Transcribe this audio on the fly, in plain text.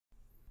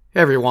Hey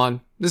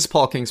everyone, this is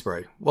Paul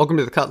Kingsbury. Welcome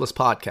to the Cutlass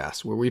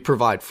Podcast, where we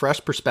provide fresh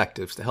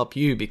perspectives to help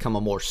you become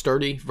a more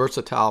sturdy,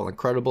 versatile, and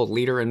credible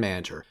leader and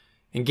manager.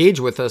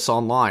 Engage with us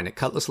online at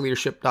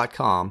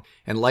cutlassleadership.com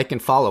and like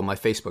and follow my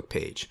Facebook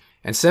page.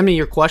 And send me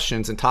your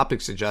questions and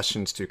topic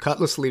suggestions to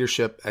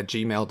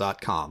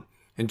cutlassleadership@gmail.com.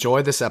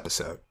 Enjoy this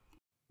episode.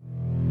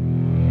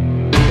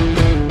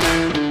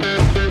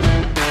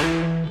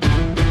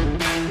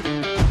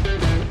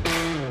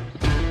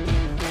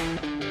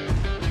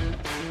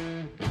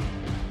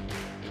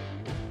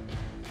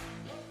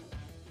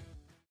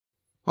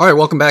 All right,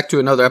 welcome back to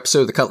another episode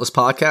of the Cutlass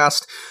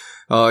Podcast.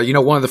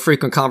 One of the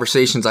frequent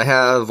conversations I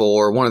have,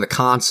 or one of the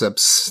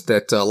concepts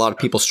that a lot of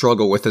people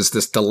struggle with, is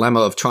this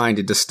dilemma of trying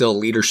to distill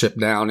leadership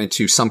down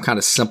into some kind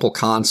of simple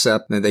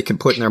concept that they can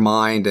put in their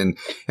mind and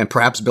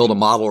perhaps build a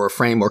model or a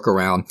framework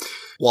around.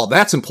 While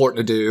that's important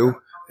to do,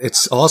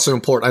 it's also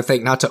important, I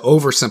think, not to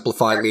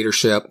oversimplify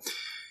leadership.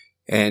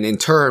 And in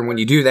turn, when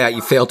you do that,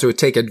 you fail to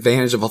take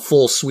advantage of a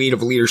full suite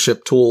of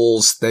leadership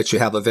tools that you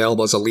have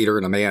available as a leader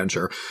and a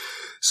manager.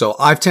 So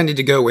I've tended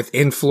to go with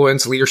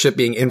influence, leadership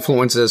being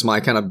influence as my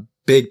kind of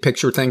big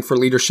picture thing for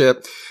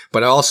leadership.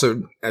 But I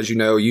also, as you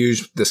know,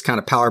 use this kind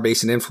of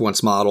power-based and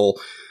influence model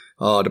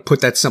to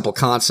put that simple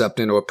concept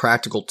into a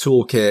practical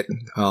toolkit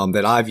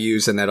that I've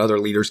used and that other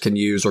leaders can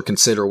use or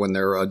consider when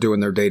they're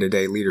doing their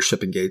day-to-day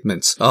leadership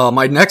engagements.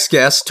 My next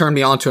guest turned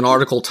me on to an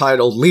article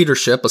titled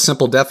Leadership, A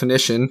Simple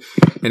Definition,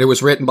 and it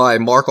was written by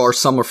Mark R.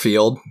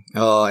 Summerfield.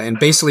 And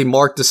basically,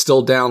 Mark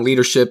distilled down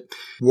leadership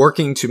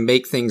working to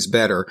make things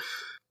better.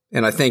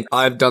 And I think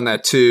I've done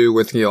that too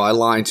with, I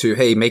line to,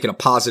 hey, making a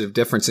positive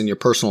difference in your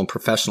personal and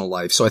professional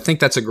life. So I think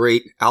that's a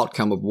great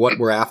outcome of what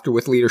we're after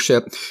with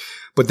leadership.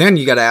 But then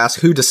you got to ask,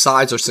 who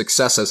decides our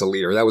success as a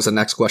leader? That was the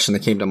next question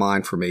that came to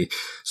mind for me.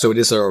 So it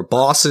is our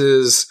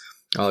bosses?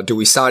 Do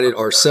we decide it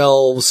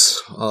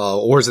ourselves?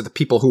 Or is it the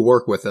people who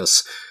work with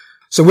us?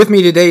 So with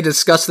me today to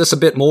discuss this a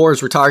bit more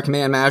is retired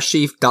Command Master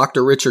Chief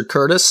Dr. Richard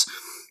Curtis.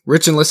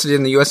 Rich enlisted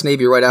in the U.S.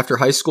 Navy right after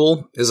high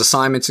school. His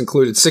assignments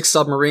included 6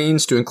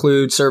 submarines, to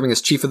include serving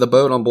as chief of the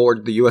boat on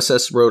board the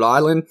USS Rhode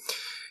Island.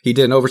 He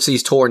did an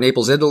overseas tour in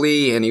Naples,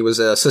 Italy, and he was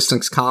an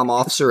assistant comm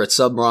officer at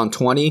Submarin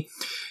 20.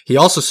 He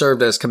also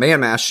served as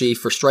command master chief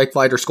for Strike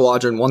Fighter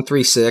Squadron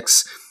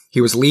 136.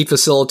 He was lead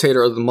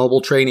facilitator of the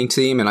mobile training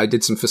team, and I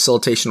did some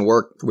facilitation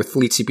work with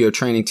Fleet CPO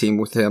training team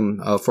with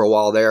him for a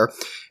while there.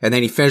 And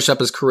then he finished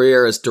up his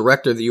career as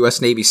director of the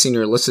U.S. Navy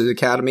Senior Enlisted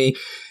Academy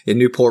in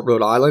Newport,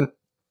 Rhode Island.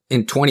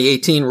 In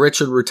 2018,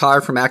 Richard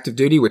retired from active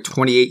duty with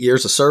 28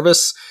 years of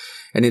service.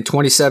 And in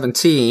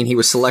 2017, he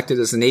was selected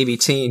as the Navy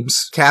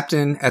team's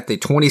captain at the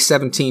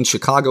 2017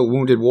 Chicago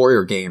Wounded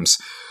Warrior Games.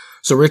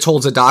 So Rich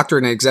holds a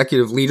doctorate in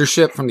executive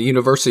leadership from the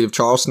University of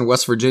Charleston,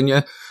 West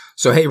Virginia.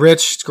 So hey,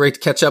 Rich, it's great to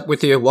catch up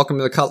with you. Welcome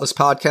to the Cutlass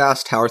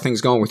Podcast. How are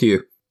things going with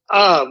you?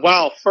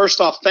 Wow.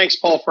 First off, thanks,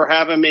 Paul, for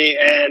having me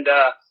and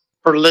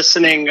for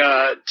listening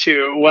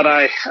to what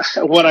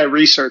I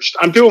researched.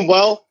 I'm doing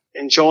well.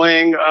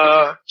 Enjoying,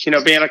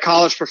 being a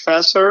college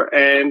professor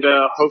and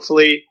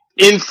hopefully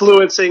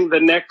influencing the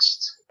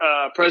next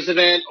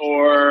president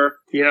or,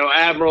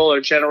 admiral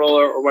or general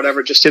or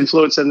whatever, just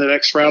influencing the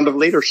next round of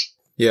leaders.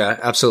 Yeah,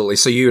 absolutely.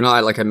 So you and I,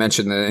 like I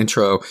mentioned in the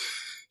intro,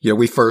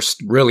 we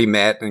first really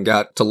met and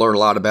got to learn a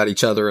lot about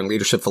each other and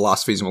leadership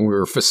philosophies when we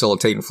were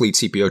facilitating Fleet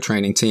CPO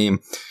training team.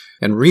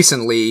 And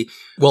recently,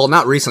 well,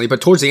 not recently,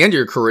 but towards the end of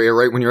your career,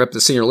 right, when you're up at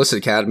the Senior Enlisted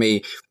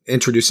Academy,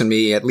 introducing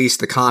me at least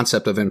the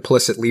concept of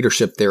implicit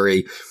leadership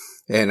theory.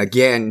 And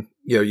again,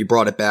 you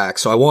brought it back.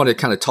 So I wanted to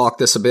kind of talk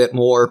this a bit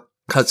more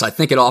because I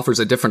think it offers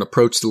a different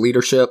approach to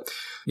leadership.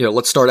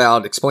 Let's start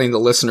out explaining to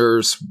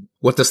listeners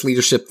what this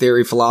leadership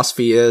theory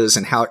philosophy is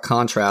and how it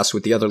contrasts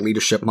with the other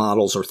leadership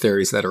models or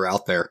theories that are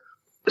out there.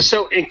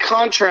 So in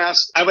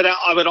contrast, I would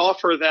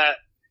offer that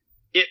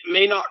it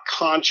may not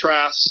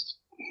contrast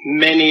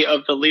many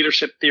of the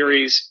leadership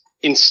theories.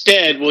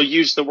 Instead, we'll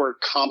use the word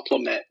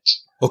complement.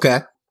 Okay.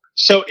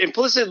 So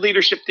implicit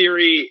leadership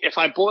theory, if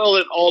I boil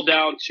it all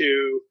down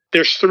to,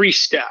 there's 3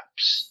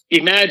 steps.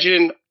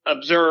 Imagine,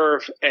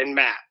 observe, and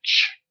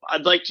match.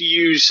 I'd like to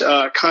use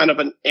kind of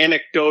an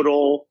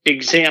anecdotal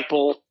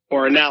example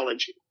or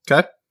analogy.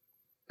 Okay.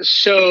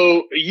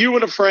 So you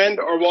and a friend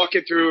are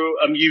walking through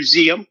a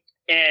museum,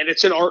 and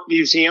it's an art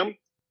museum.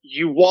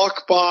 You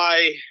walk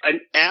by an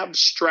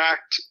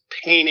abstract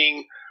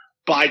painting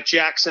by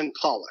Jackson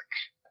Pollock,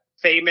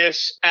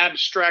 famous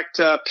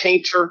abstract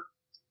painter.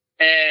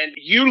 And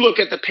you look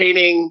at the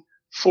painting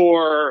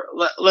for,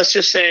 let's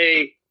just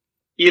say,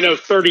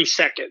 30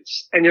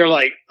 seconds. And you're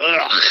like,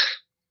 ugh,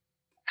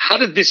 how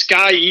did this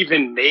guy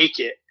even make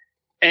it?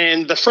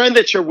 And the friend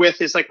that you're with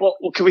is like, well,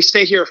 can we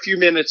stay here a few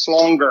minutes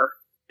longer?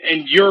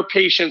 And your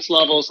patience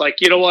level is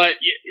like, you know what?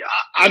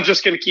 I'm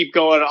just going to keep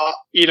going,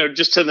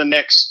 just to the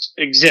next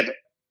exhibit.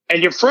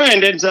 And your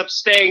friend ends up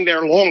staying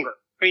there longer.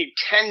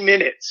 10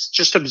 minutes,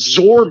 just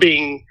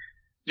absorbing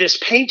this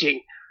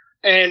painting.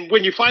 And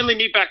when you finally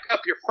meet back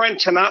up, your friend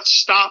cannot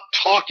stop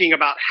talking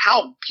about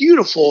how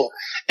beautiful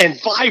and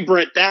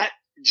vibrant that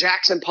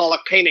Jackson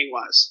Pollock painting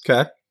was.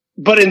 Okay.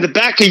 But in the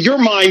back of your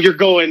mind, you're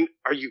going,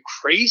 are you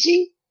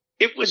crazy?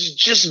 It was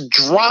just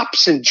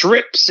drops and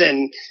drips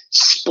and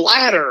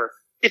splatter.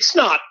 It's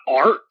not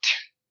art.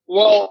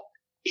 Well,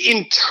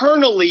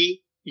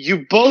 internally,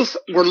 you both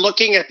were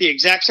looking at the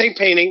exact same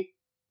painting.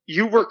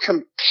 You were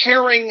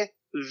comparing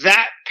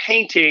that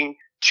painting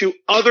to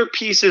other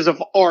pieces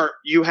of art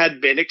you had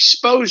been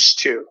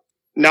exposed to.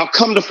 Now,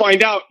 come to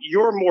find out,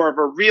 you're more of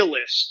a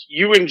realist.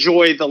 You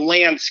enjoy the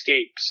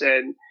landscapes,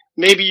 and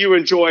maybe you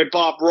enjoy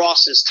Bob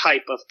Ross's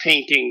type of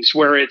paintings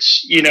where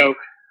it's, you know,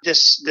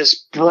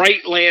 this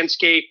bright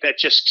landscape that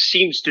just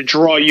seems to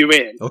draw you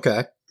in.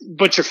 Okay.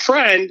 But your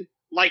friend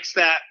likes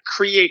that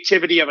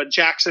creativity of a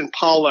Jackson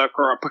Pollock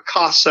or a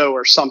Picasso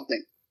or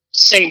something.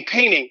 Same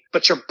painting,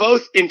 but you're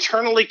both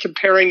internally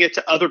comparing it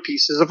to other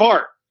pieces of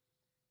art.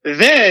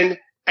 Then,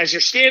 as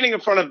you're standing in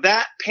front of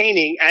that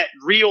painting at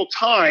real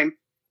time,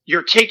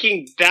 you're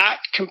taking that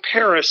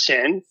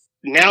comparison,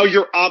 now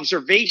your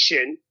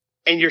observation,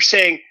 and you're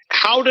saying,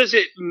 how does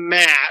it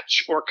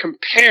match or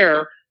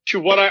compare to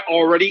what I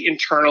already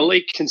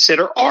internally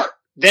consider art?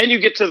 Then you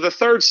get to the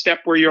third step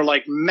where you're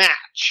like,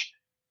 match.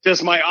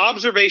 Does my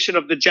observation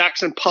of the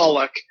Jackson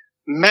Pollock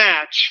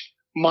match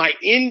my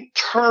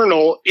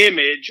internal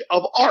image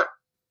of art?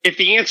 If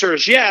the answer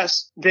is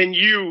yes, then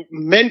you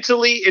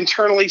mentally,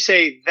 internally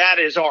say that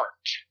is art.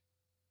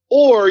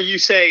 Or you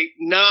say,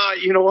 nah,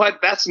 you know what?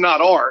 That's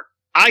not art.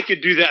 I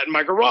could do that in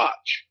my garage.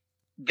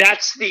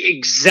 That's the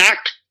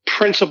exact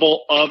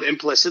principle of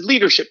implicit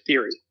leadership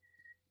theory.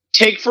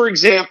 Take, for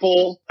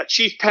example, a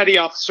chief petty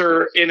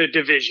officer in a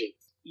division.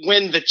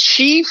 When the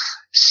chief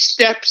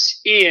steps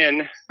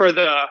in for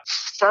the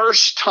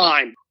first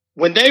time,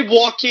 when they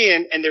walk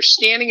in and they're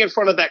standing in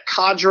front of that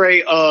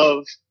cadre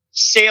of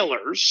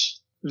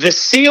sailors, the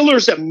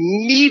sailors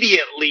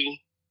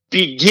immediately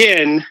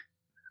begin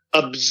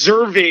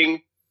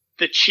observing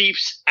the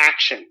chief's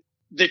action.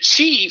 The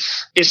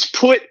chief is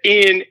put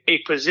in a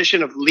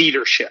position of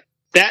leadership.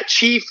 That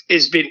chief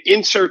has been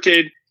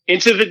inserted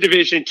into the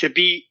division to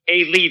be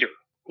a leader.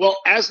 Well,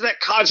 as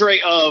that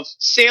cadre of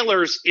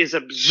sailors is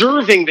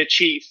observing the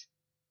chief,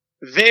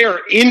 they're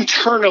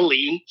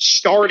internally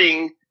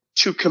starting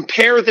to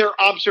compare their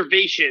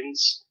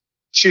observations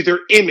to their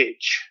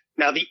image.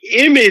 Now, the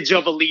image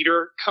of a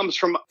leader comes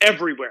from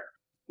everywhere.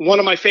 One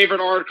of my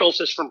favorite articles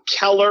is from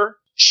Keller.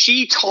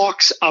 She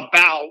talks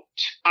about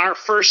our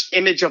first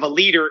image of a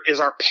leader is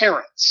our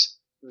parents.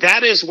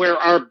 That is where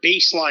our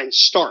baseline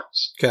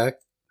starts. Okay.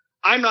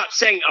 I'm not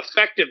saying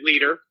effective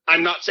leader.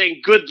 I'm not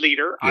saying good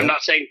leader. Yep. I'm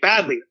not saying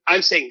bad leader.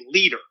 I'm saying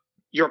leader.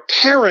 Your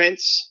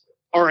parents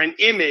are an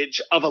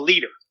image of a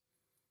leader.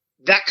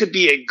 That could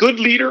be a good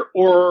leader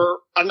or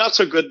a not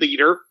so good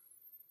leader,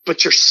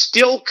 but you're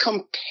still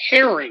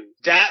comparing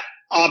that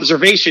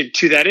observation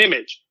to that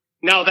image.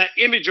 Now, that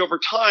image over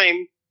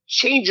time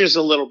changes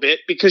a little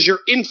bit because your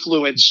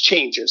influence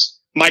changes.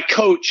 My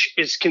coach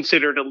is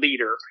considered a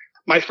leader.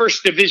 My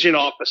first division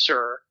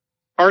officer,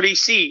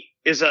 RDC,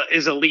 is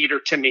a leader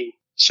to me.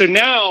 So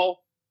now,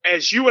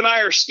 as you and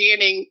I are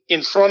standing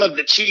in front of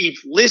the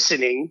chief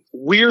listening,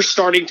 we're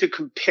starting to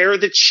compare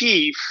the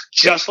chief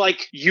just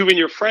like you and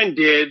your friend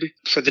did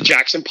for the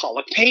Jackson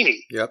Pollock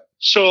painting. Yep.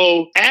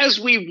 So as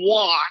we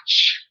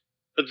watch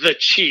the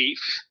chief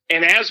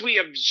and as we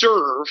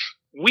observe,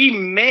 we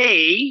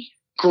may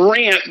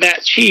grant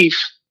that chief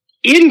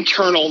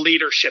internal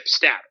leadership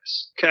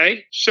status.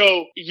 Okay.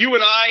 So you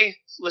and I,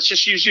 let's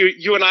just use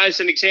you and I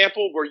as an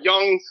example. We're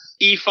young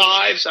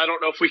E5s. I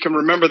don't know if we can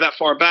remember that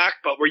far back,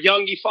 but we're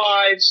young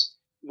E5s.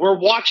 We're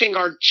watching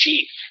our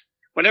chief.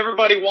 When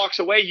everybody walks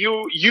away,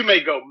 you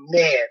may go,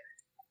 man,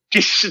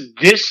 this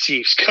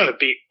chief's going to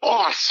be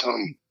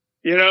awesome,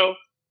 you know,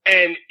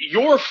 and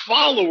your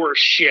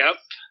followership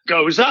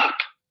goes up.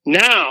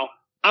 Now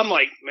I'm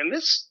like, man,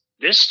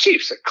 this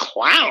chief's a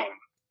clown.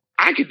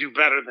 I could do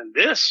better than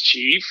this,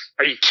 chief.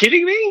 Are you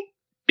kidding me?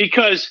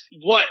 Because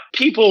what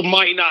people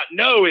might not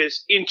know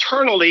is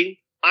internally,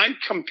 I'm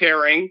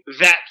comparing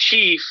that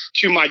chief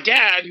to my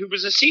dad, who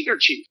was a senior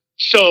chief.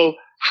 So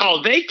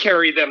how they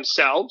carry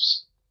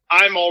themselves,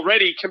 I'm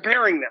already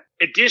comparing them.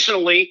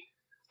 Additionally,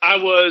 I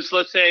was,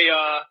 let's say,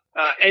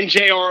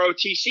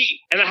 NJROTC,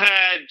 and I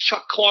had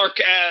Chuck Clark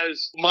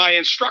as my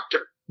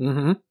instructor.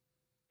 Mm-hmm.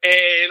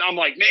 And I'm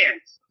like, man,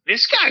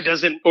 this guy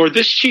doesn't, or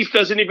this chief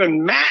doesn't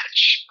even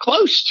match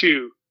close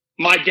to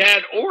my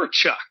dad or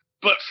Chuck.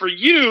 But for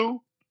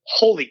you,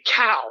 holy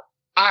cow,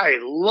 I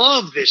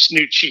love this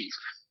new chief.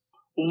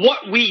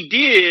 What we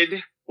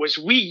did was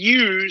we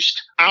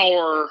used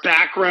our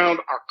background,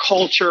 our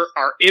culture,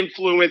 our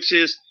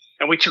influences,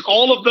 and we took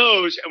all of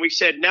those and we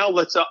said, now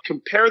let's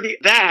compare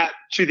that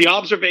to the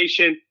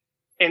observation.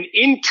 And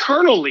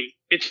internally,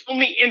 it's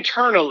only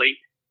internally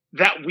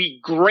that we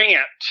grant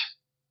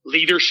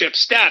leadership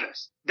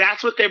status.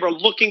 That's what they were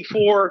looking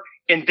for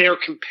in their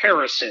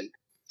comparison.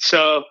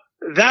 So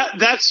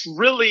that's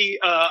really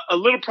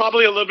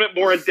probably a little bit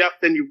more in depth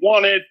than you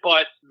wanted,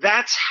 but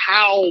that's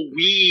how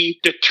we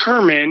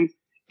determine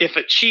if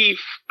a chief,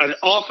 an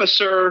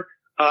officer,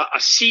 a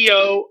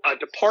CO, a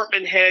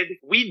department head,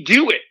 we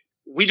do it.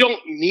 We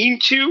don't mean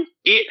to.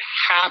 It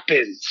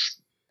happens.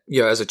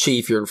 as a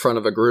chief, you're in front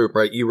of a group,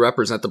 right? You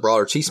represent the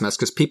broader Chiefs mess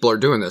because people are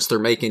doing this. They're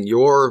making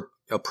your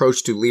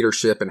approach to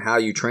leadership and how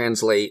you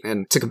translate.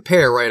 And to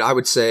compare, right, I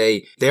would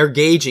say they're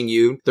gauging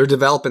you. They're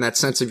developing that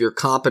sense of your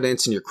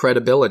competence and your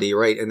credibility,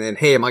 right? And then,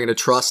 hey, am I going to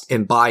trust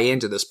and buy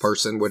into this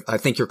person? What I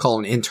think you're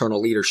calling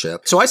internal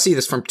leadership. So I see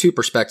this from two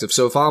perspectives.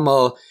 So if I'm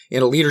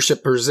in a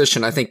leadership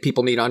position, I think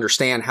people need to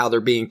understand how they're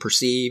being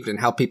perceived and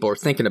how people are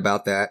thinking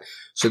about that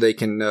so they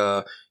can,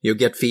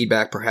 get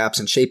feedback perhaps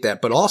and shape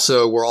that. But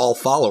also we're all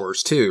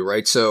followers too,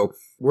 right? So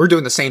we're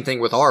doing the same thing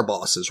with our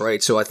bosses,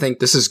 right? So I think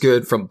this is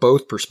good from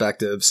both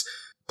perspectives.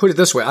 Put it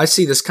this way. I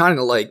see this kind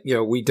of like,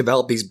 we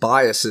develop these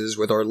biases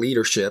with our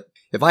leadership.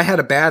 If I had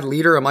a bad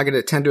leader, am I going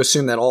to tend to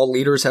assume that all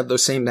leaders have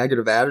those same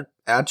negative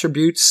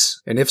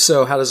attributes? And if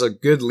so, how does a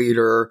good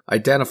leader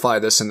identify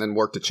this and then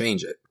work to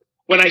change it?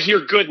 When I hear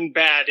good and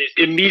bad,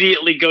 it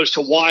immediately goes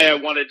to why I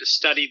wanted to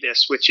study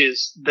this, which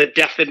is the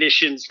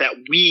definitions that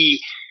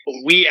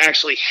we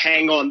actually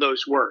hang on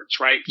those words,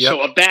 right? Yep.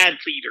 So a bad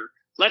leader.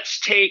 Let's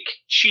take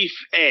Chief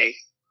A,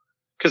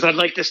 because I'd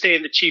like to stay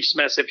in the Chiefs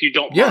mess if you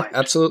don't mind. Yeah,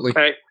 absolutely.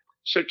 Okay.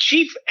 So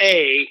Chief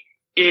A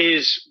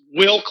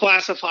will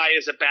classify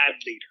as a bad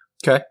leader.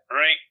 Okay. All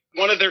right.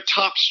 One of their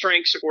top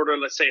strengths order,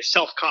 let's say, is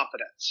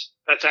self-confidence.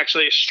 That's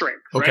actually a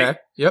strength. Okay. Right?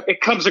 Yep.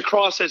 It comes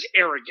across as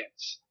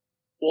arrogance.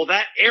 Well,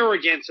 that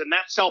arrogance and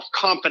that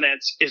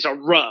self-confidence is a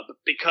rub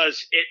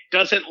because it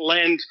doesn't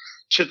lend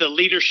to the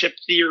leadership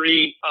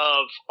theory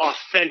of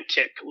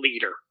authentic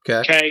leader.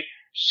 Okay.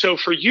 So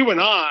for you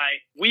and I,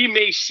 we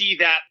may see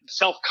that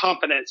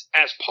self-confidence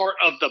as part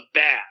of the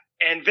bad.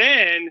 And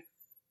then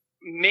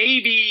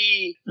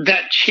maybe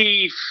that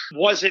chief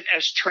wasn't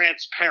as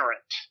transparent.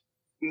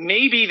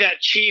 Maybe that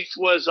chief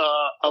was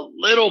a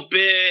little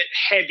bit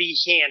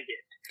heavy-handed.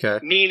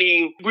 Okay.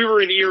 Meaning we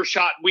were in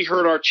earshot. We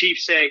heard our chief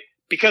say,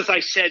 because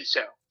I said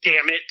so,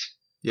 damn it.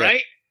 Yeah.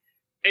 Right?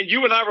 And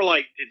you and I were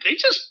like, did they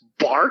just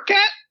bark at?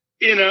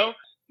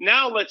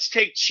 Now let's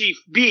take Chief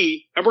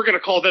B, and we're going to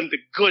call them the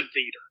good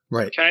leader.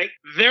 Right. Okay.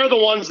 They're the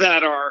ones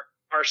that are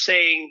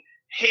saying,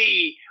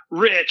 hey,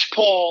 Rich,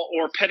 Paul,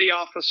 or petty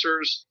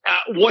officers,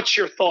 what's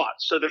your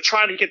thoughts? So they're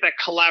trying to get that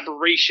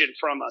collaboration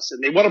from us,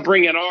 and they want to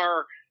bring in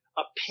our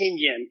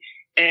opinion.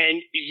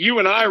 And you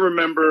and I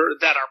remember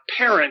that our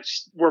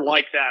parents were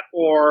like that,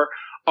 or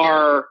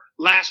our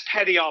last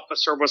petty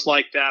officer was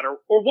like that,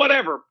 or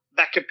whatever,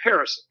 that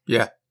comparison.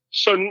 Yeah.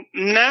 So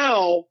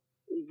now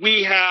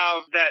we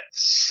have that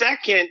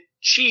second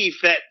chief,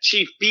 that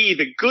Chief B,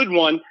 the good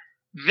one.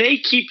 They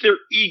keep their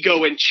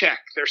ego in check.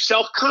 They're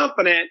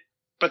self-confident,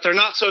 but they're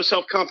not so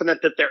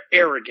self-confident that they're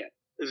arrogant.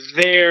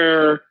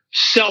 They're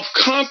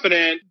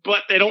self-confident,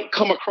 but they don't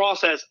come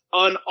across as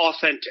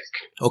unauthentic.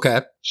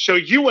 Okay. So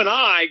you and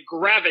I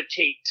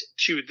gravitate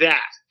to that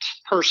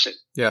person.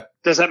 Yeah.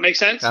 Does that make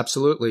sense?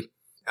 Absolutely.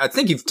 I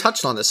think you've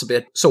touched on this a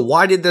bit. So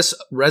why did this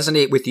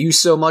resonate with you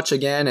so much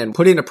again? And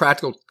put it in a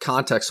practical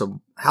context of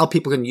how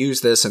people can use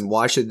this and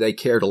why should they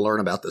care to learn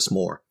about this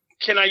more?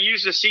 Can I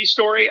use a C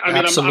story?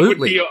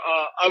 Absolutely.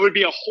 I would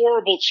be a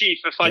horrible chief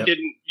if I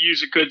didn't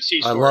use a good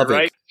C story, I love it.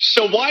 right?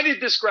 So why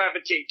did this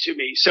gravitate to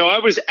me? So I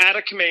was at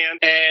a command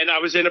and I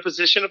was in a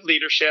position of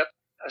leadership.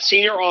 A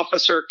senior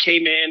officer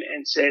came in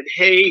and said,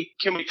 hey,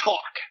 can we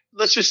talk?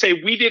 Let's just say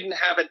we didn't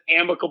have an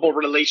amicable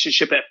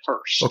relationship at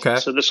first. Okay.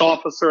 So this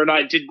officer and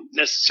I didn't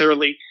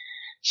necessarily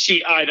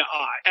see eye to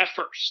eye at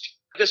first.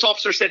 This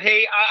officer said,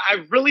 hey,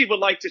 I really would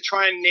like to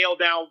try and nail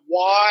down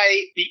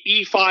why the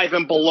E5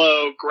 and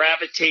below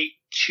gravitate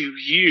to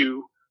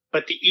you,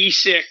 but the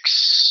E6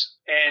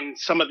 and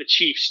some of the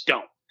chiefs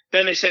don't.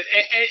 Then they said,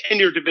 and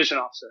your division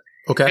officer.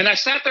 Okay. And I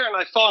sat there and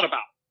I thought about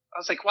it. I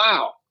was like,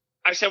 wow.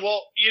 I said,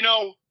 well,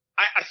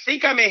 I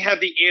think I may have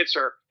the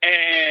answer.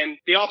 And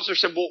the officer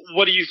said, well,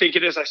 what do you think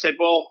it is? I said,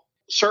 well,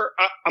 sir,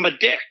 I'm a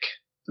dick.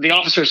 The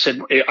officer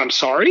said, I'm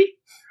sorry?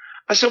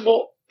 I said,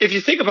 well, if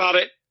you think about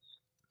it,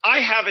 I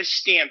have a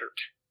standard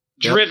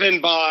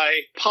driven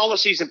by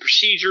policies and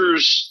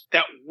procedures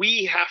that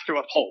we have to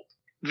uphold.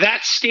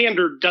 That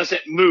standard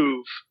doesn't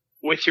move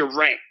with your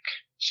rank.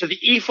 So the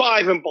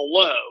E5 and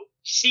below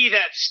see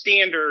that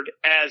standard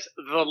as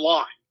the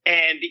line.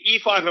 And the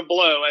E5 and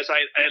below, as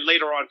I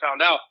later on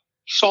found out,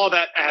 saw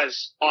that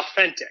as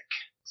authentic.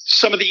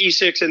 Some of the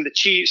E6 and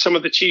some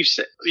of the chiefs,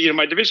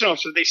 my division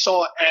officers, they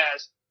saw it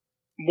as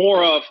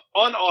more of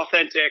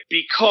unauthentic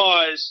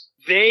because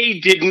they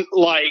didn't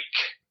like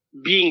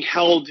being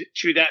held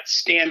to that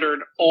standard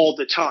all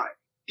the time.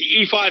 The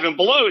E5 and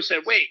below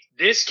said, wait,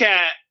 this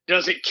cat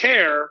doesn't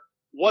care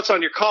what's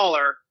on your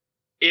collar.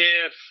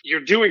 If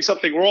you're doing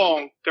something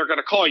wrong, they're going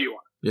to call you on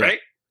it, right?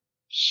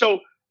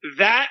 So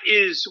that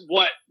is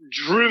what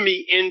drew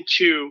me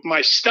into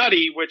my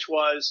study, which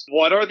was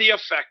what are the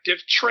effective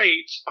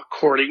traits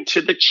according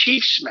to the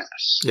Chiefs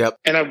mess? Yep.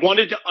 And I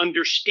wanted to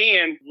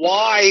understand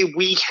why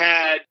we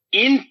had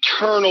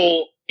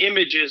internal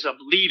images of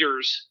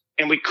leaders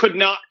and we could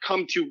not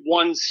come to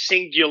one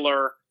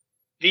singular,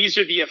 these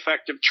are the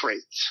effective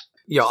traits.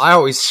 I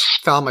always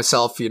found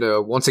myself,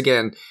 once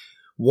again,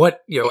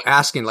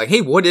 asking like,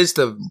 hey, what is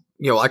the,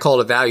 I call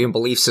it a value and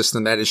belief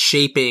system that is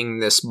shaping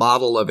this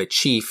model of a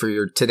chief for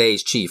your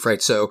today's chief,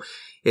 right? So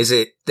is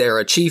it they're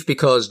a chief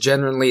because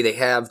generally they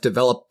have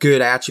developed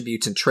good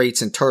attributes and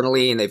traits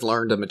internally and they've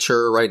learned to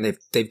mature, right? And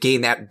they've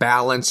gained that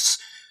balance,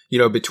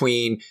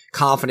 between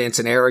confidence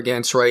and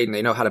arrogance, right? And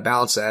they know how to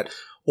balance that.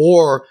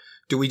 Or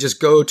do we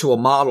just go to a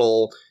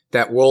model,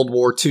 that World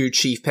War II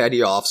chief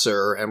petty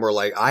officer, and we're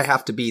like, I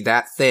have to be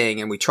that thing,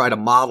 and we try to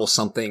model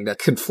something that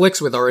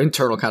conflicts with our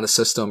internal kind of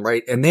system,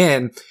 right? And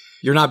then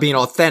you're not being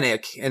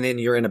authentic, and then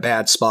you're in a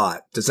bad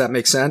spot. Does that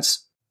make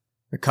sense?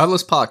 The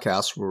Cutlass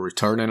Podcast will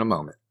return in a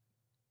moment.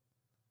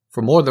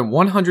 For more than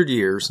 100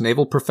 years,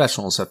 naval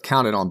professionals have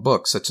counted on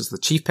books such as the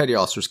Chief Petty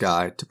Officer's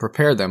Guide to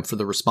prepare them for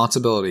the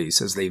responsibilities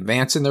as they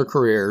advance in their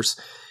careers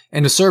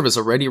and to serve as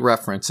a ready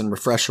reference and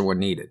refresher when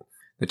needed.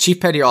 The Chief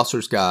Petty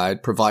Officer's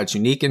Guide provides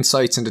unique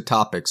insights into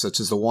topics such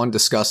as the one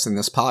discussed in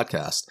this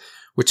podcast,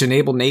 which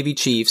enable Navy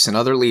chiefs and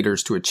other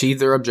leaders to achieve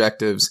their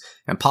objectives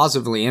and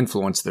positively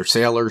influence their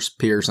sailors,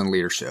 peers, and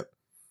leadership.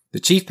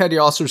 The Chief Petty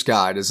Officer's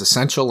Guide is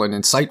essential and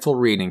insightful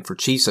reading for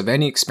chiefs of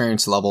any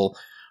experience level,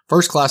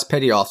 first-class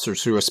petty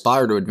officers who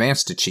aspire to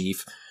advance to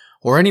chief,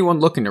 or anyone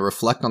looking to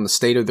reflect on the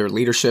state of their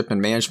leadership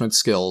and management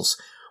skills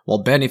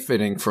while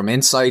benefiting from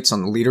insights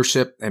on the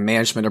leadership and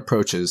management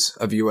approaches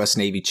of U.S.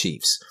 Navy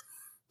chiefs.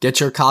 Get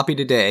your copy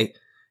today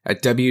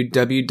at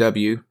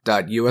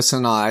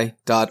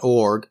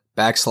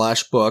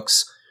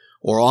www.usni.org/books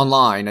or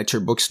online at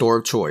your bookstore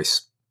of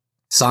choice.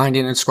 Signed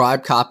and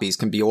inscribed copies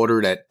can be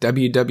ordered at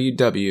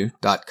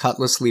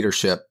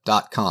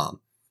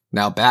www.cutlassleadership.com.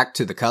 Now back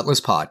to the Cutlass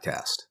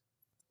Podcast.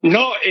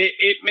 No,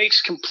 it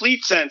makes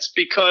complete sense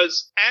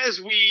because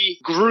as we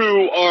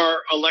grew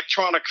our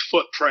electronic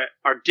footprint,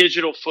 our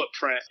digital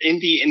footprint in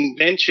the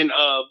invention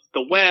of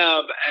the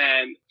web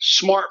and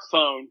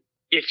smartphone,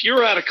 if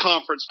you're at a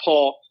conference,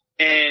 Paul,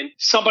 and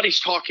somebody's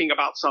talking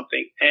about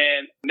something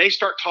and they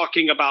start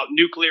talking about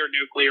nuclear,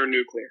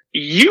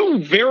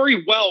 you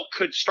very well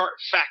could start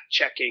fact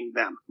checking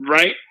them,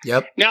 right?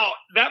 Yep. Now,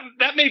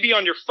 that may be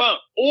on your phone,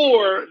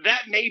 or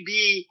that may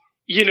be,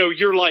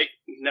 you're like,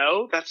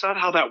 no, that's not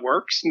how that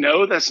works.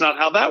 No, that's not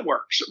how that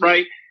works,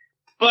 right?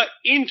 But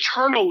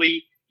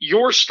internally,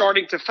 you're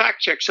starting to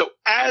fact check. So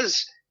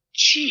as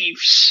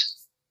chiefs,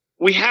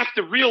 we have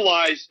to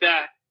realize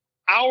that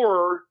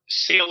our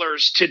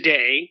sailors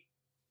today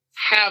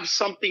have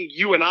something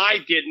you and I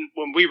didn't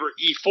when we were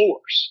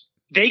E4s.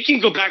 They can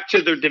go back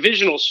to their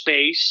divisional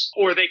space,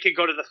 or they can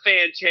go to the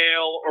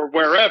fantail or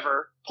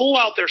wherever, pull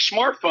out their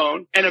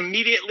smartphone and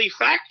immediately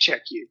fact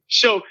check you.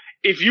 So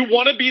if you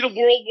want to be the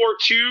World War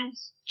II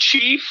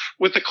chief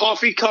with the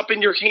coffee cup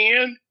in your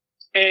hand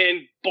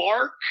and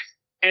bark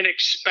and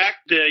expect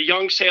the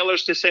young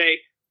sailors to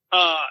say,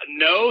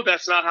 no,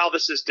 that's not how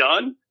this is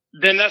done,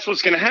 then that's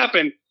what's going to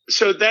happen.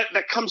 So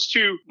that comes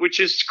to, which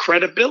is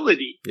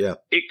credibility. Yeah.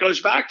 It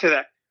goes back to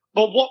that.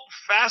 But what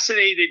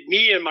fascinated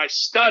me in my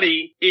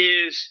study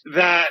is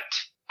that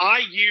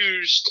I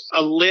used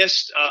a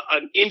list,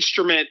 an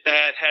instrument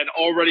that had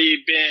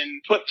already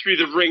been put through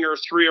the ringer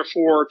 3 or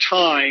 4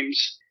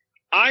 times.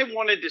 I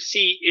wanted to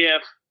see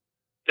if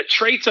the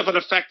traits of an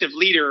effective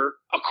leader,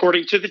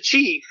 according to the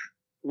chief,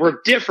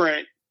 were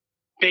different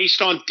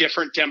based on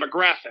different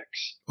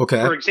demographics.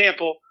 Okay. For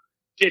example,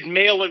 did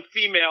male and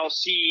female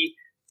see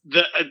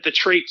the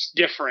traits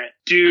different?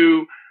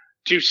 Do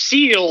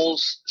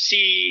SEALs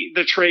see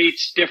the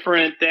traits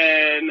different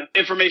than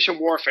information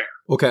warfare?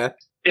 Okay.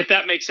 If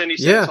that makes any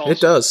sense. Yeah, also. it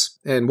does.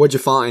 And what'd you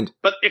find?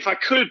 But if I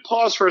could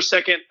pause for a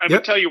second, I'm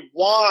going to tell you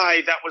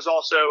why that was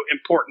also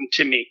important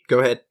to me. Go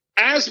ahead.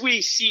 As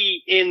we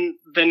see in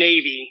the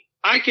Navy,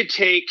 I could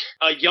take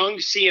a young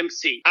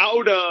CMC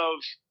out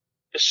of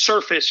the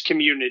surface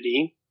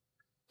community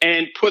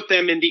and put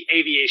them in the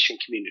aviation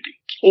community,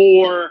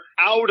 or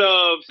out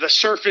of the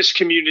surface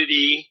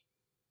community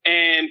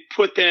and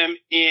put them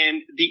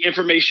in the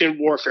information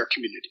warfare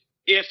community.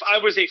 If I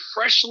was a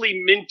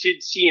freshly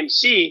minted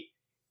CMC,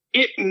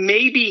 it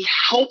may be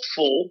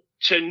helpful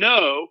to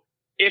know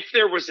if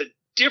there was a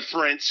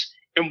difference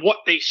in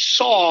what they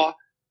saw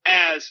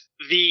as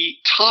the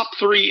top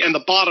 3 and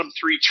the bottom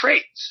 3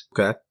 traits.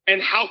 Okay. And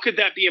how could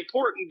that be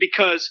important?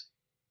 Because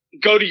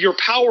go to your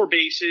power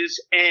bases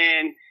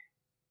and,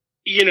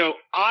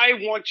 I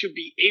want to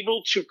be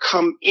able to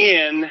come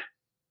in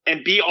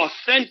and be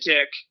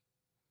authentic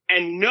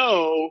and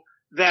know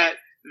that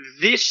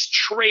this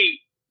trait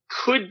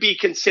could be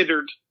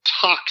considered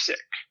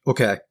toxic.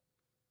 Okay.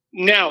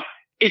 Now,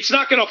 it's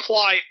not going to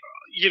apply,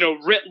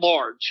 writ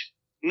large.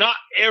 Not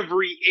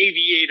every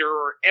aviator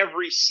or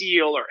every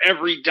SEAL or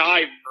every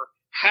diver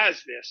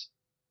has this.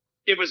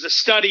 It was a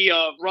study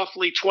of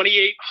roughly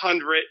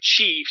 2,800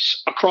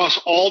 chiefs across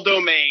all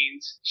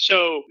domains.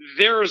 So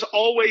there's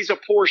always a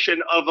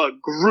portion of a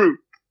group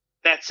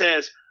that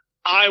says,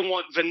 I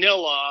want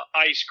vanilla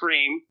ice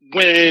cream,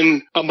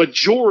 when a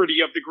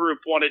majority of the group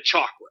wanted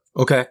chocolate.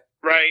 Okay.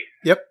 Right?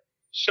 Yep.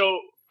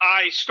 So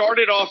I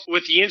started off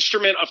with the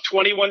instrument of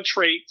 21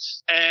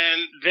 traits,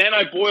 and then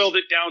I boiled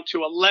it down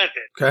to 11.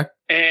 Okay.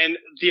 And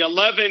the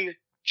 11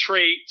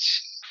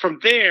 traits from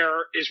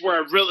there is where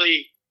I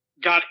really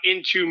got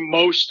into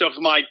most of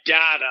my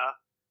data,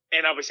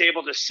 and I was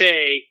able to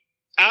say,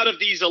 out of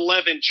these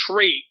 11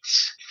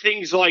 traits,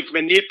 things like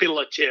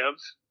manipulative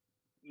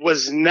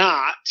was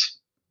not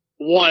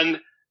one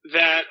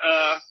that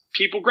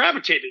people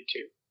gravitated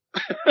to.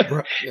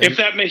 Right. If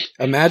that makes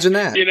Imagine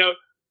that.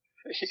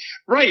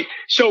 Right.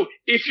 So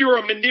if you're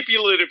a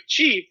manipulative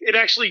chief, it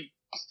actually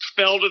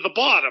fell to the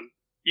bottom.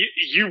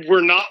 You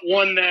were not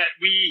one that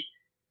we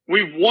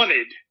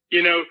wanted,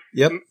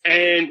 Yep.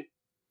 and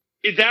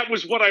that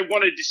was what I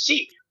wanted to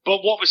see.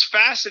 But what was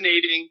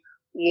fascinating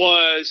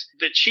was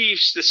the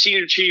chiefs, the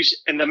senior chiefs,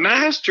 and the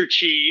master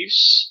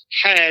chiefs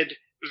had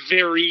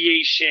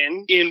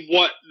variation in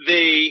what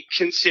they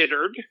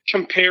considered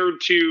compared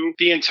to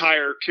the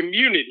entire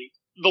community.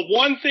 The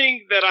one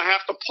thing that I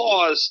have to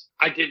pause,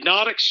 I did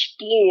not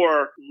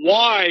explore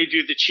why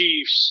do the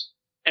chiefs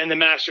and the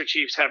master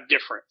chiefs have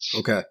difference.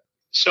 Okay.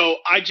 So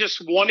I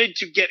just wanted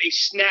to get a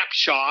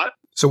snapshot.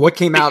 So what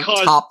came out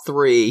top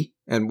 3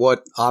 and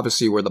what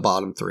obviously were the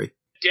bottom 3?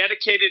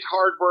 Dedicated,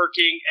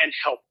 hardworking, and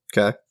helpful.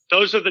 Okay.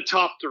 Those are the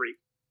top 3.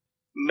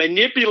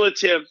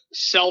 Manipulative,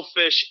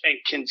 selfish, and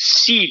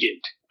conceited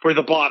were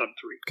the bottom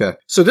 3. Okay.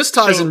 So this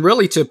ties in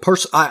really to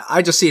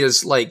I just see it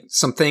as like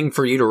something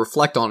for you to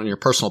reflect on in your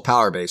personal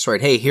power base,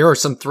 right? Hey, here are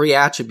some 3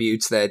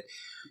 attributes that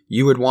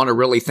you would want to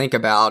really think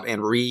about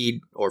and read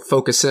or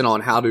focus in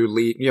on how to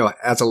lead,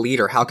 as a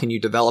leader, how can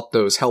you develop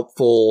those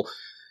helpful,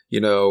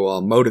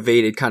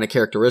 motivated kind of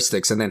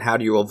characteristics? And then how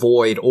do you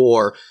avoid,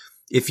 or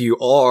if you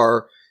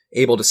are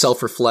able to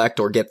self-reflect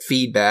or get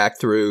feedback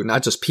through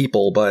not just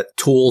people, but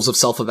tools of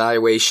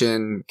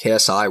self-evaluation,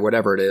 KSI,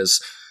 whatever it is.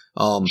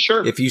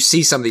 Sure. If you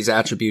see some of these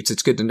attributes,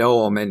 it's good to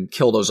know them and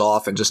kill those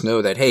off and just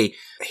know that, hey,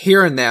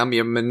 hearing them,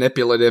 you're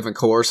manipulative and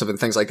coercive and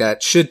things like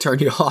that should turn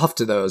you off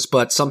to those.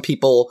 But some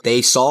people,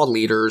 they saw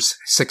leaders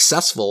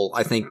successful,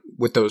 I think,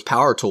 with those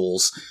power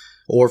tools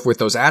or with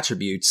those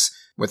attributes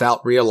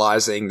without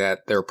realizing that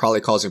they're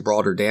probably causing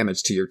broader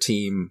damage to your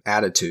team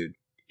attitude.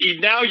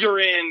 Now you're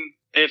in,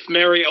 if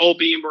Mary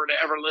Olbein were to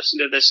ever listen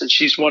to this, and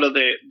she's one of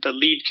the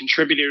lead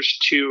contributors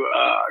to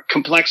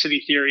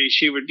complexity theory,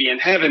 she would be in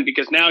heaven,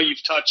 because now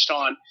you've touched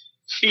on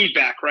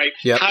feedback, right?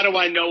 Yep. How do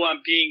I know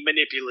I'm being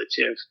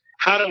manipulative?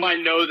 How do I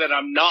know that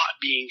I'm not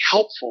being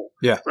helpful?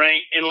 Yeah.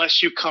 Right?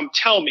 Unless you come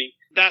tell me.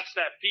 That's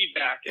that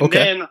feedback. And Okay.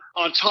 then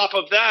on top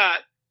of that,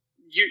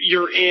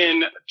 you're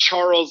in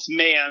Charles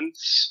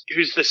Manns,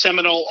 who's the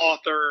seminal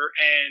author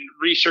and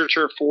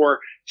researcher for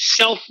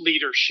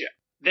self-leadership.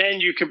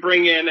 Then you can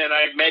bring in, and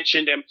I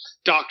mentioned him,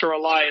 Dr.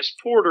 Elias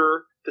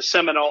Porter, the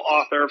seminal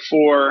author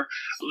for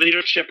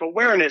leadership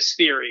awareness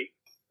theory.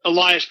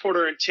 Elias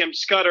Porter and Tim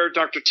Scudder,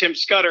 Dr. Tim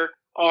Scudder,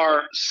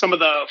 are some of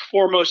the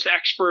foremost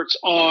experts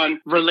on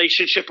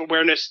relationship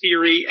awareness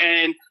theory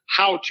and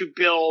how to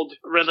build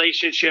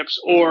relationships,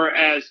 or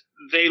as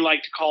they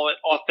like to call it,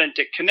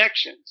 authentic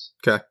connections.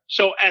 Okay.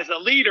 So as a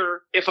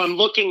leader, if I'm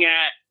looking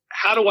at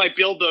how do I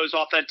build those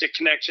authentic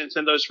connections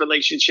and those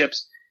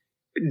relationships,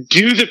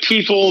 do the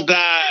people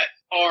that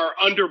are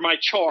under my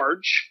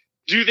charge,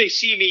 do they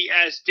see me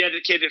as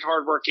dedicated,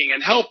 hardworking,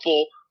 and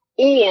helpful,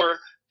 or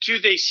do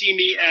they see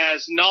me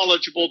as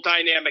knowledgeable,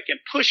 dynamic, and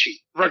pushy?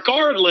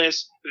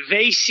 Regardless,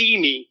 they see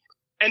me.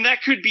 And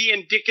that could be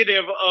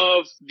indicative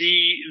of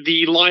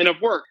the line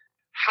of work.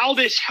 How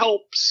this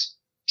helps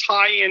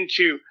tie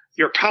into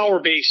your power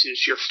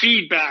bases, your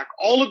feedback,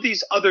 all of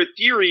these other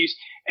theories,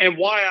 and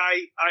why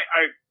I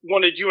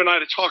wanted you and I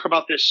to talk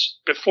about this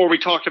before we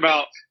talked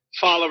about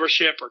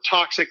followership or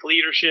toxic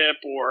leadership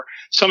or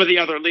some of the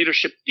other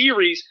leadership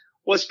theories,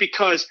 was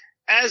because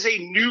as a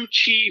new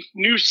chief,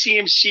 new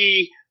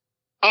CMC,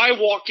 I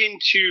walk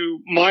into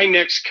my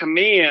next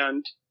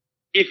command.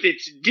 If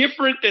it's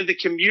different than the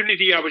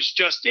community I was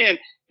just in,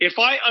 if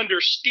I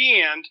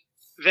understand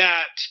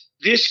that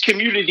this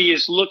community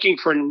is looking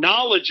for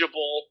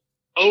knowledgeable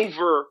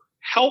over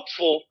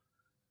helpful,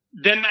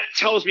 then that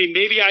tells me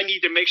maybe I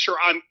need to make sure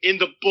I'm in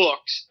the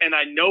books and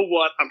I know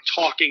what I'm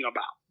talking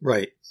about.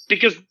 Right.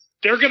 Because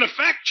they're going to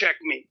fact check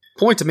me.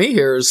 Point to me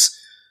here is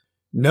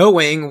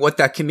knowing what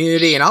that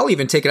community, and I'll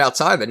even take it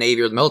outside the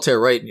Navy or the military,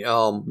 right?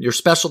 Your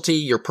specialty,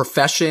 your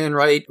profession,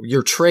 right?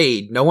 Your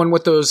trade, knowing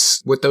what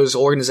those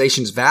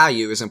organizations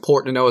value is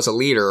important to know as a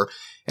leader.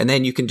 And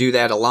then you can do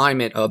that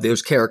alignment of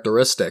those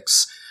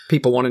characteristics.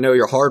 People want to know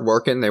you're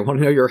hardworking. They want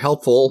to know you're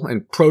helpful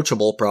and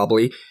approachable,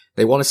 probably.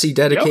 They want to see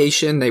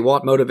dedication. Yep. They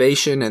want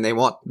motivation, and they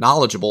want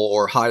knowledgeable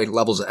or high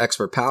levels of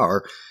expert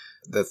power.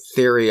 The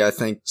theory, I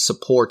think,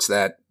 supports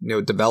that,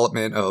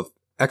 development of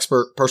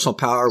expert personal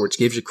power, which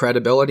gives you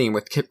credibility. And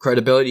with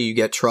credibility, you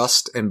get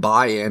trust and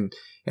buy-in.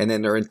 And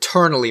then they're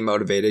internally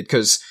motivated,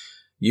 because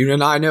you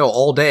and I know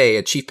all day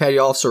a chief petty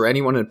officer or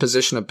anyone in a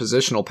position of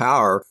positional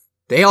power,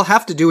 they all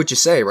have to do what you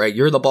say, right?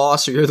 You're the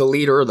boss or you're the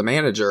leader or the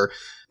manager.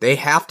 They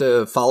have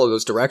to follow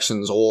those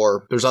directions,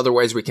 or there's other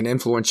ways we can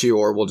influence you,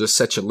 or we'll just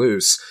set you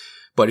loose.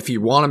 But if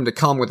you want them to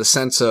come with a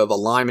sense of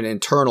alignment,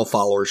 internal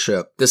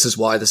followership, this is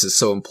why this is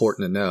so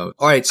important to know.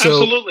 All right. So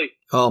absolutely.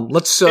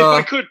 Let's, if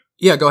I could.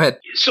 Yeah, go ahead.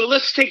 So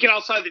let's take it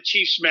outside the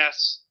chief's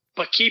mess,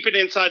 but keep it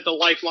inside the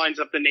lifelines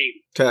of the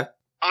Navy. Okay.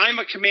 I'm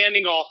a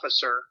commanding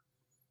officer.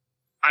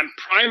 I'm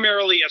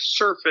primarily a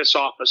surface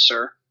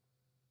officer,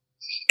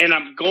 and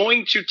I'm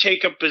going to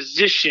take a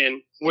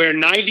position where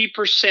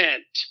 90%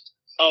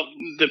 of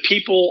the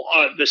people,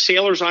 the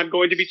sailors I'm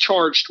going to be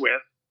charged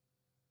with,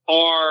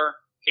 are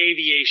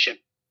aviation.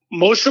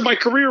 Most of my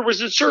career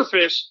was in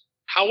surface.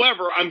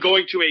 However, I'm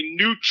going to a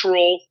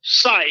neutral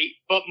site,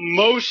 but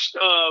most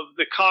of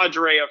the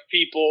cadre of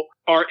people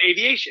are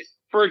aviation.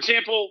 For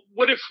example,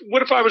 what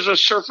if I was a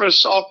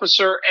surface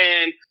officer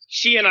and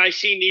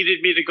CNIC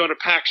needed me to go to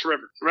Pax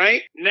River,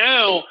 right?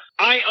 Now,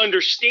 I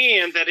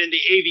understand that in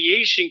the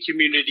aviation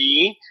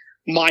community,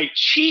 my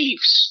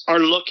chiefs are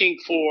looking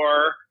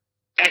for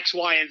X,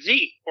 Y, and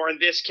Z. Or in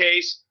this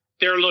case,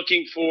 they're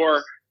looking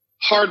for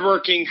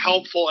hardworking,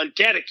 helpful, and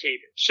dedicated.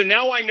 So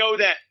now I know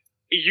that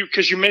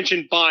because you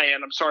mentioned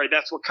buy-in, I'm sorry,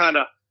 that's what kind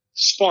of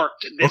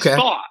sparked this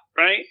thought,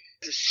 right?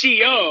 As a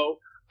CO,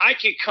 I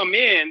could come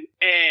in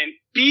and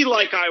be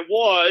like I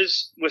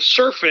was with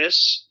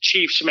surface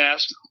chief's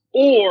mess,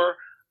 or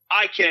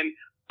I can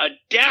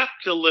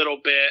adapt a little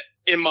bit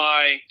in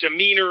my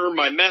demeanor,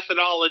 my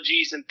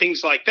methodologies, and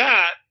things like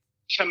that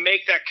to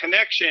make that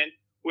connection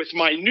with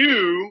my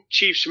new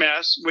chief's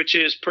mess, which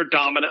is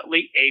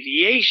predominantly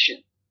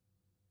aviation.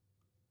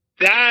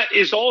 That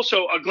is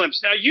also a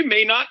glimpse. Now, you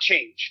may not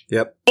change.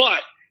 Yep.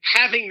 But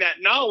having that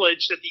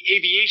knowledge that the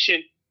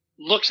aviation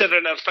looks at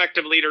an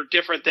effective leader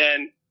different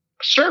than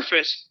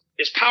surface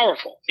is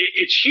powerful.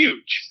 It's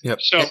huge. Yep.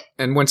 So,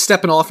 and when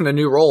stepping off in a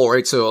new role,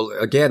 right? So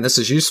again, this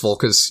is useful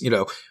because,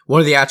 one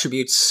of the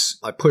attributes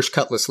I push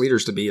Cutlass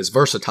leaders to be is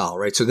versatile,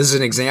 right? So this is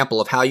an example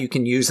of how you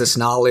can use this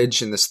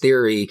knowledge and this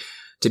theory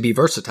to be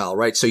versatile,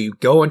 right? So you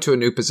go into a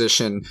new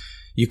position,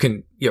 you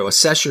can,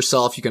 assess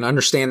yourself, you can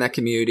understand that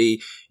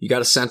community, you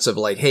got a sense of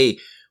like, hey,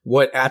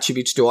 what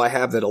attributes do I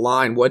have that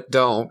align, what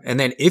don't? And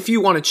then if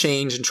you want to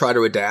change and try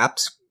to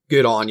adapt,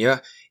 good on you.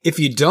 If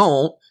you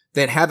don't,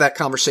 then have that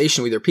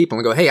conversation with your people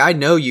and go, hey, I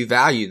know you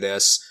value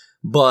this,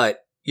 but,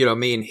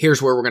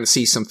 here's where we're going to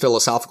see some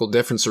philosophical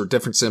difference or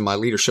difference in my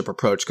leadership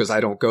approach because I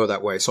don't go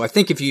that way. So I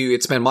think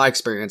it's been my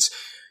experience,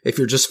 if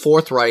you're just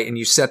forthright and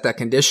you set that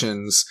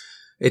conditions,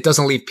 it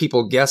doesn't leave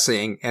people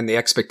guessing and the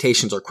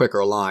expectations are quicker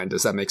aligned.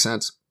 Does that make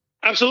sense?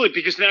 Absolutely,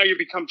 because now you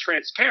become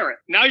transparent.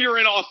 Now you're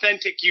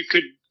inauthentic. You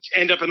could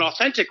end up in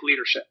authentic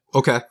leadership.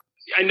 Okay.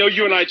 I know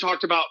you and I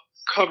talked about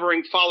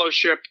covering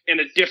followership in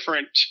a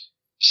different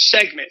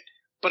segment,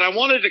 but I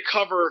wanted to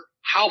cover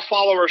how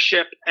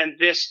followership and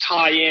this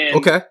tie in.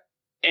 Okay.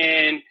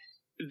 And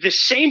the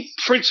same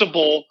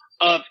principle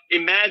of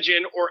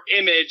imagine or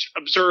image,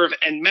 observe,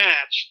 and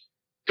match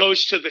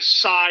goes to the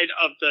side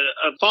of the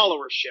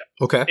followership.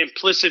 Okay.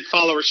 Implicit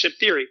followership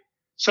theory.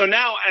 So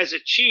now as a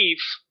chief,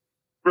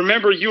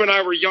 remember you and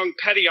I were young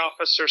petty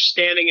officers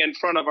standing in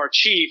front of our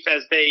chief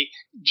as they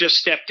just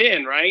stepped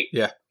in, right?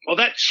 Yeah. Well,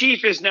 that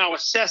chief is now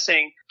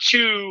assessing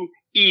 2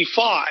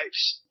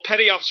 E5s.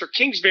 Petty Officer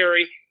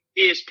Kingsbury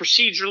is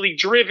procedurally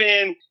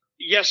driven.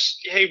 Yes,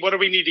 hey, what do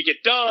we need to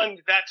get done?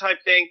 That type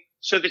thing.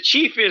 So the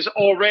chief is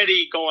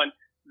already going,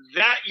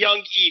 that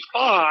young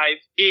E5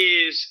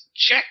 is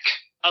check,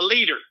 a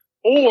leader.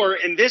 Or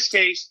in this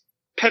case,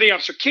 Petty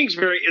Officer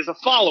Kingsbury is a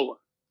follower,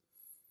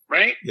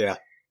 right? Yeah.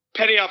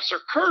 Petty Officer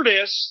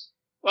Curtis,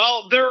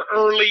 well, they're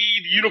early.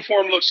 The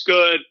uniform looks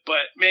good,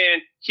 but man,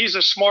 he's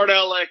a smart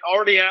aleck.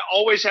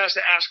 Always has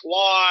to ask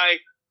why,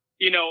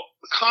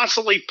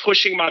 constantly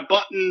pushing my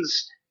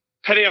buttons.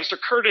 Petty Officer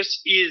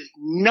Curtis is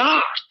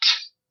not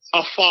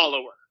a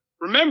follower.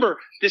 Remember,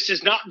 this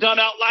is not done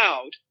out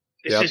loud.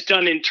 This is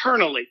done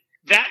internally.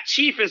 That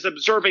chief is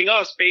observing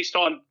us based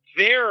on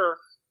their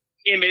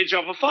image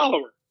of a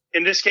follower.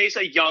 In this case,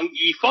 a young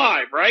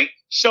E5, right?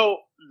 So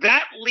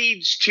that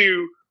leads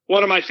to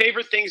one of my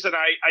favorite things that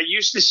I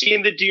used to see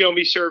in the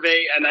DOMI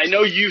survey, and I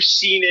know you've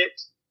seen it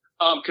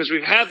because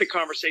we've had the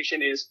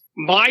conversation, is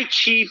my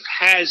chief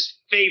has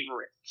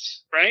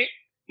favorites, right?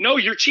 No,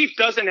 your chief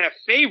doesn't have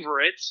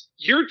favorites.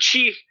 Your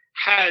chief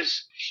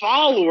has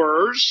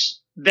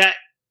followers that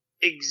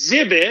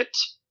exhibit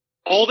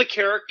all the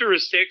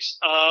characteristics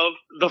of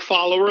the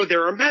follower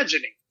they're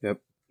imagining. Yep.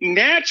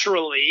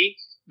 Naturally,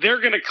 they're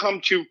going to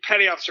come to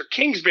Petty Officer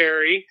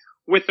Kingsbury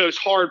with those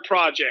hard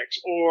projects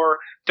or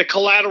the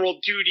collateral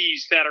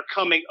duties that are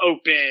coming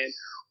open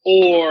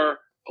or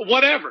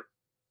whatever.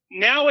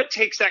 Now it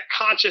takes that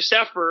conscious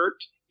effort,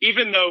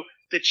 even though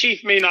the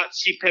chief may not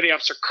see Petty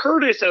Officer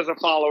Curtis as a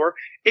follower,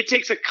 it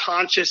takes a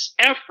conscious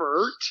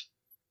effort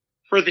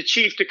for the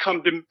chief to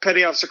come to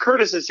Petty Officer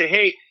Curtis and say,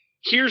 hey,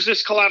 here's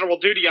this collateral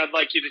duty I'd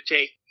like you to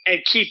take,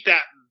 and keep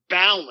that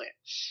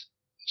balance.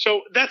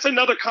 So that's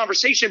another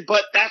conversation,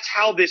 but that's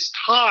how this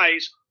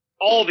ties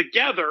all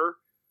together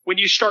when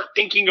you start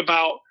thinking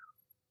about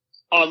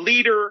a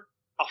leader,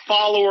 a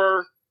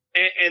follower,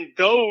 and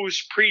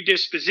those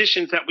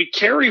predispositions that we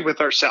carry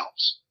with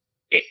ourselves.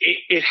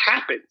 It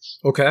happens.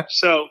 Okay.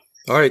 So,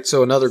 all right.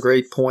 So another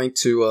great point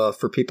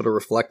for people to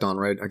reflect on,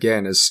 right?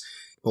 Again, is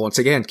once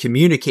again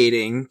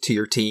communicating to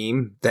your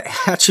team the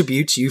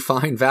attributes you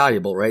find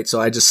valuable, right? So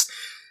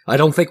I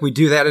don't think we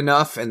do that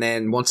enough. And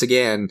then once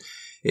again,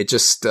 it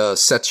just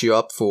sets you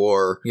up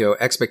for,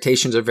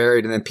 expectations are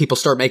varied, and then people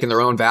start making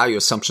their own value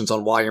assumptions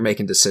on why you're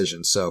making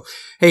decisions. So,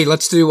 hey,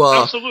 let's do,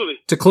 absolutely.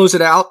 To close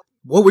it out,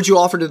 what would you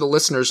offer to the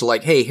listeners?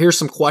 Like, hey, here's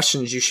some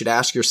questions you should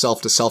ask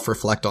yourself to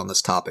self-reflect on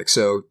this topic.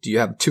 So do you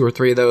have 2 or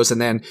 3 of those? And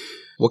then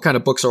what kind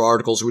of books or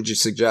articles would you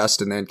suggest?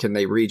 And then can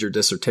they read your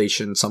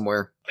dissertation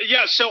somewhere?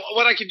 Yeah. So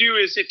what I could do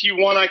is, if you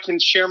want, I can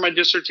share my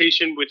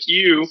dissertation with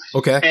you.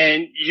 Okay.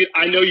 And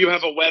I know you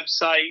have a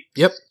website.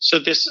 Yep. So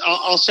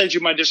I'll send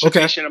you my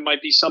dissertation. Okay. It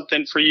might be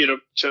something for you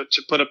to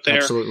put up there.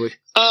 Absolutely.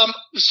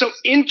 So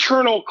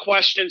internal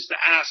questions to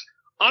ask.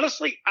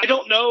 Honestly, I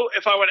don't know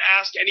if I would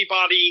ask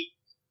anybody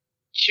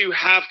to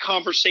have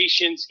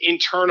conversations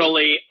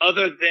internally,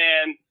 other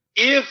than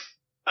if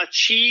a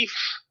chief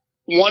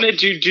wanted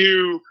to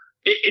do,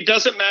 it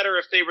doesn't matter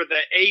if they were the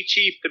A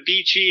chief, the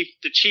B chief,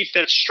 the chief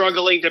that's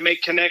struggling to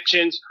make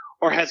connections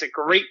or has a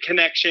great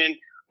connection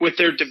with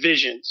their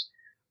divisions.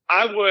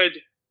 I would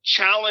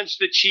challenge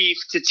the chief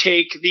to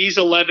take these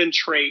 11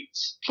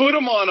 traits, put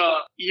them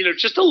on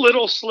just a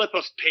little slip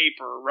of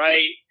paper,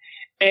 right?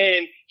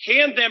 And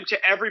hand them to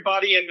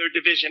everybody in their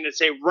division and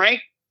say,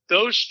 rank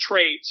those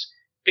traits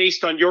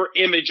based on your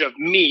image of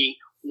me,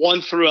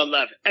 1 through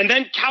 11, and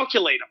then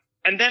calculate them,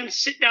 and then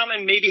sit down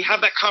and maybe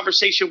have that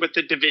conversation with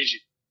the division.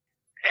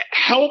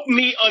 Help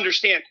me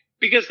understand,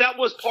 because that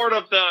was part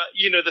of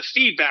the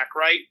feedback,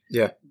 right?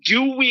 Yeah.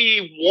 Do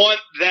we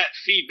want that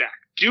feedback?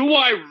 Do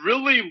I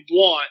really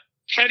want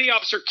Petty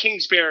Officer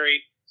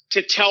Kingsbury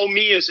to tell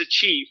me as a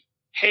chief,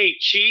 hey,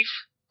 chief,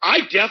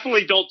 I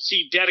definitely don't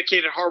see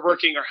dedicated,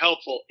 hardworking, or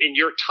helpful in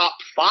your top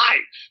 5.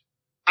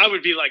 I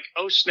would be like,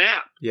 oh,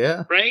 snap.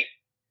 Yeah. Right?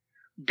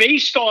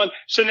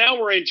 So now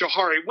we're in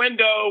Johari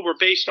window, we're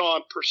based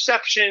on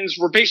perceptions,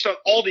 we're based on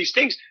all these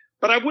things,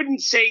 but I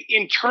wouldn't say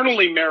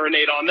internally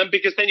marinate on them,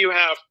 because then you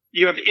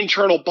have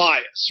internal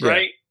bias,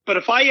 right? But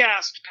if I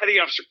asked Petty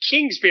Officer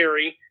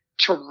Kingsbury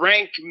to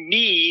rank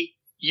me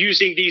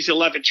using these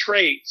 11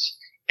 traits,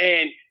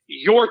 and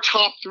your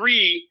top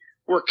 3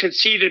 were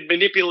conceited,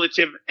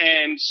 manipulative,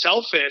 and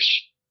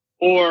selfish,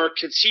 or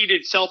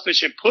conceited,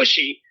 selfish, and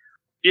pushy,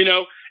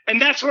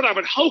 and that's what I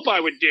would hope I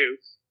would do.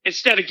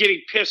 Instead of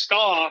getting pissed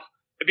off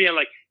and being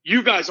like,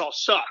 you guys all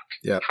suck.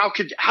 Yeah.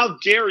 How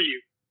dare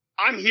you?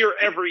 I'm here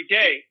every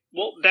day.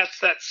 Well, that's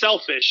that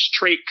selfish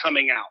trait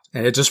coming out.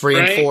 And it just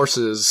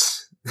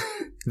reinforces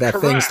that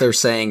Correct. Things they're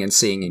saying and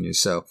seeing in you.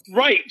 So,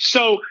 right.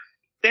 So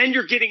then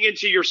you're getting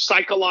into your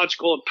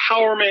psychological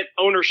empowerment,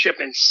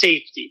 ownership, and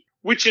safety,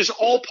 which is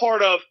all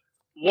part of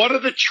what are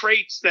the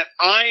traits that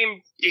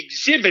I'm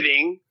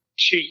exhibiting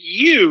to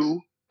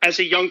you as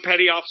a young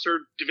petty officer,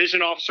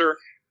 division officer,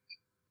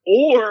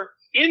 or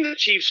in the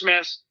chief's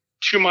mess,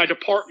 to my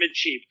department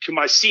chief, to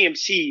my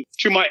CMC,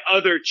 to my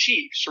other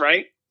chiefs,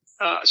 right?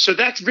 So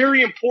that's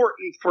very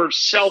important for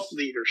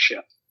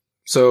self-leadership.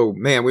 So,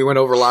 man, we went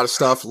over a lot of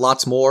stuff,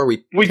 lots more.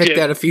 We picked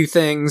at a few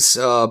things,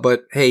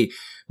 but hey,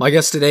 my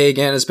guest today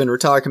again has been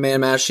retired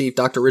Command Master Chief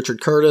Dr. Richard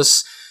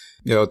Curtis.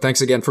 Thanks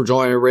again for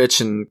joining,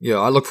 Rich, and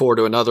I look forward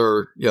to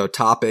another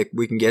topic.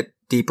 We can get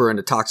deeper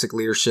into toxic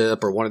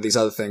leadership or one of these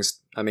other things.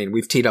 I mean,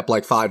 we've teed up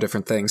like 5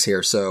 different things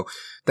here, so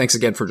thanks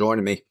again for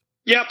joining me.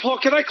 Yeah, Paul,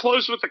 can I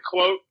close with a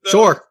quote, though?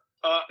 Sure.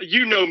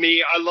 You know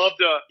me. I love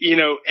to,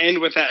 end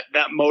with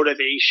that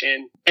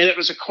motivation. And it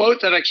was a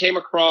quote that I came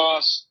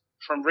across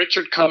from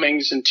Richard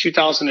Cummings in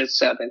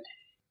 2007.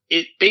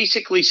 It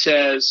basically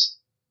says,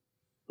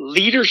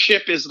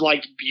 leadership is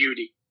like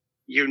beauty.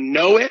 You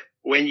know it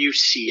when you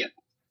see it.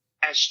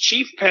 As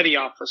chief petty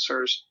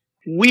officers,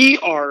 we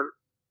are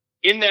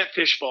in that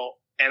fishbowl,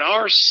 and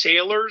our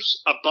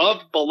sailors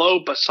above, below,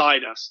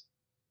 beside us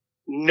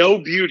know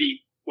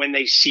beauty when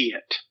they see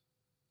it.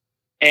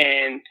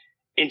 And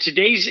in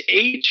today's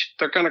age,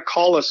 they're going to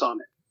call us on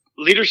it.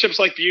 Leadership's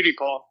like beauty,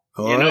 Paul.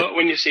 You know it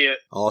when you see it.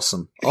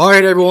 Awesome. All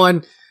right,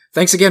 everyone.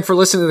 Thanks again for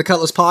listening to the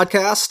Cutlass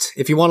Podcast.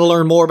 If you want to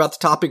learn more about the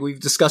topic we've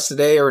discussed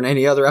today or in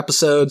any other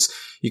episodes,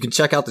 you can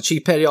check out the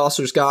Chief Petty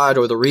Officer's Guide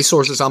or the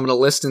resources I'm going to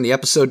list in the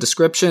episode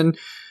description.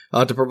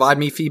 To provide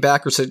me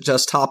feedback or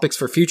suggest topics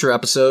for future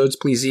episodes,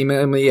 please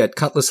email me at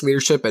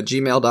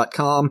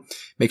cutlassleadership@gmail.com.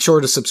 Make sure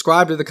to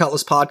subscribe to the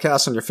Cutlass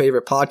Podcast on your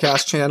favorite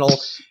podcast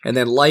channel, and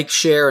then like,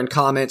 share, and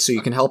comment so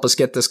you can help us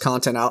get this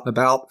content out and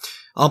about.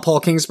 I'm Paul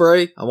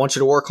Kingsbury. I want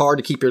you to work hard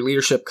to keep your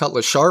leadership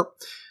cutlass sharp.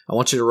 I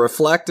want you to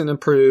reflect and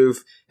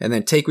improve, and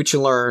then take what you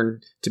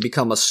learn to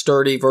become a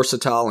sturdy,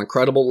 versatile, and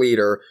credible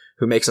leader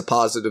who makes a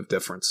positive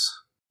difference.